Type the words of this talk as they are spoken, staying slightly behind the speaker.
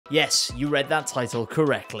Yes, you read that title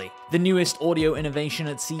correctly. The newest audio innovation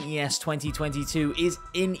at CES 2022 is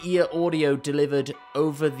in-ear audio delivered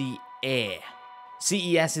over the air.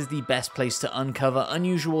 CES is the best place to uncover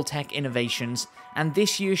unusual tech innovations, and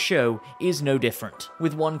this year's show is no different,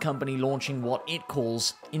 with one company launching what it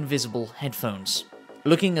calls invisible headphones.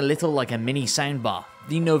 Looking a little like a mini soundbar,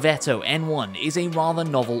 the Noveto N1 is a rather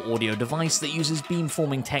novel audio device that uses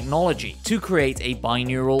beamforming technology to create a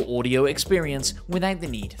binaural audio experience without the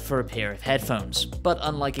need for a pair of headphones. But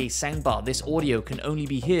unlike a soundbar, this audio can only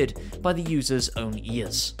be heard by the user's own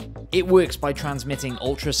ears. It works by transmitting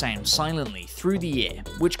ultrasound silently through the ear,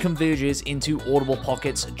 which converges into audible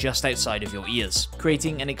pockets just outside of your ears,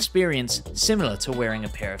 creating an experience similar to wearing a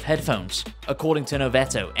pair of headphones. According to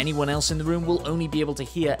Noveto, anyone else in the room will only be able to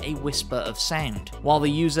hear a whisper of sound, while the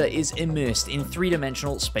user is immersed in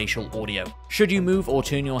three-dimensional spatial audio. Should you move or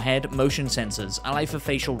turn your head, motion sensors allow for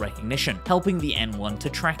facial recognition, helping the N1 to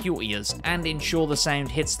track your ears and ensure the sound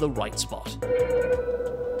hits the right spot.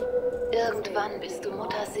 Irgendwann bist du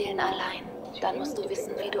Mutterseelenallein. Dann musst du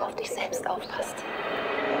wissen, wie du auf dich selbst aufpasst.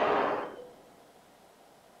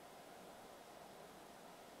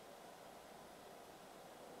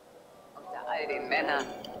 Unter all den Männern.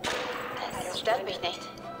 Das stört mich nicht.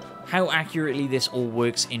 How accurately this all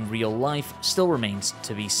works in real life still remains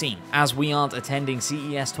to be seen. As we aren't attending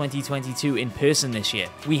CES 2022 in person this year,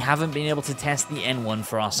 we haven't been able to test the N1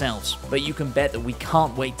 for ourselves, but you can bet that we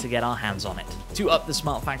can't wait to get our hands on it. To up the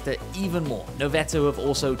smart factor even more, Noveto have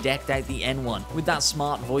also decked out the N1 with that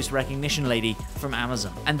smart voice recognition lady from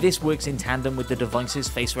Amazon, and this works in tandem with the device's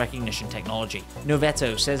face recognition technology.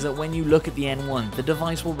 Noveto says that when you look at the N1, the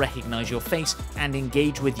device will recognize your face and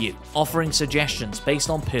engage with you, offering suggestions based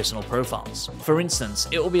on personal profiles. For instance,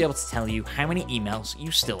 it will be able to tell you how many emails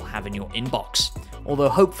you still have in your inbox, although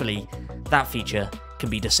hopefully that feature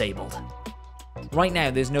can be disabled. Right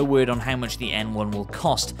now, there's no word on how much the N1 will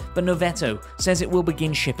cost, but Noveto says it will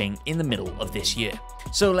begin shipping in the middle of this year.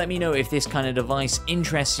 So let me know if this kind of device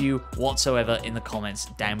interests you whatsoever in the comments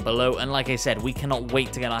down below. And like I said, we cannot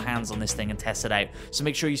wait to get our hands on this thing and test it out. So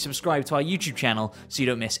make sure you subscribe to our YouTube channel so you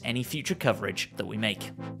don't miss any future coverage that we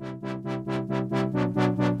make.